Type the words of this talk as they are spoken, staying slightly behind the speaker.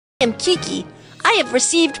I'm Kiki. I have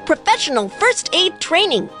received professional first aid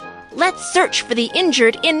training. Let's search for the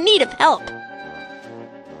injured in need of help.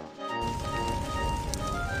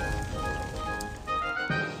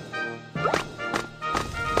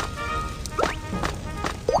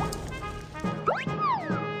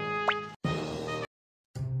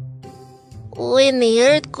 When the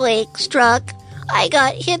earthquake struck, I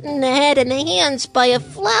got hit in the head and the hands by a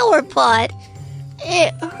flower pot.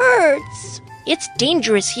 It hurts. It's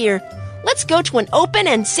dangerous here. Let's go to an open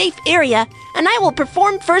and safe area, and I will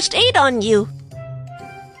perform first aid on you.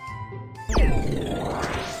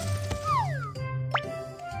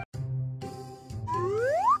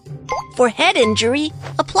 For head injury,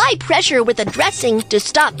 apply pressure with a dressing to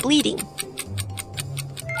stop bleeding.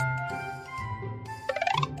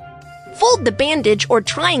 Fold the bandage or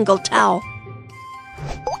triangle towel.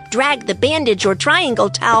 Drag the bandage or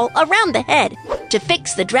triangle towel around the head to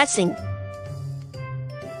fix the dressing.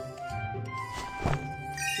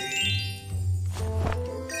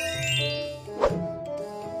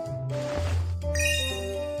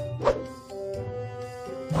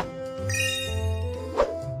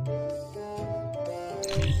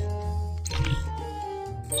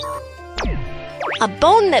 A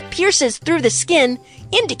bone that pierces through the skin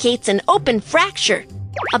indicates an open fracture.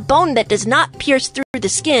 A bone that does not pierce through the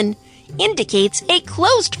skin indicates a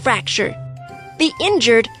closed fracture. The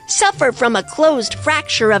injured suffer from a closed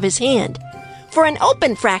fracture of his hand. For an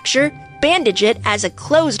open fracture, bandage it as a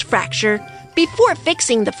closed fracture before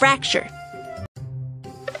fixing the fracture.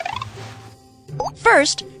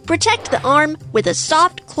 First, protect the arm with a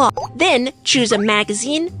soft cloth. Then choose a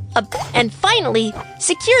magazine, and finally,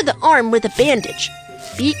 secure the arm with a bandage.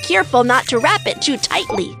 Be careful not to wrap it too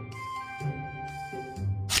tightly.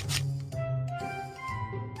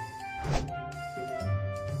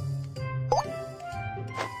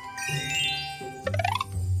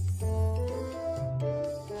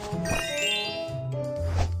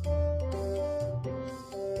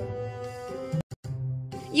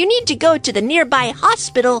 You need to go to the nearby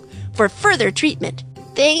hospital for further treatment.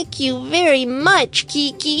 Thank you very much,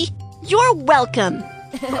 Kiki. You're welcome.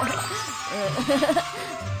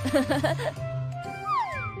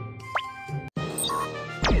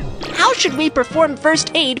 How should we perform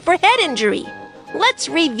first aid for head injury? Let's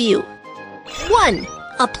review. 1.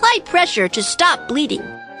 Apply pressure to stop bleeding.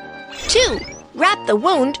 2. Wrap the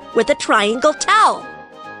wound with a triangle towel.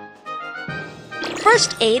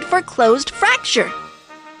 First aid for closed fracture.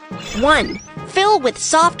 1. Fill with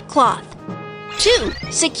soft cloth. 2.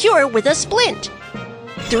 Secure with a splint.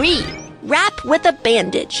 3. Wrap with a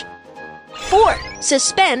bandage. 4.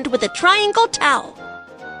 Suspend with a triangle towel.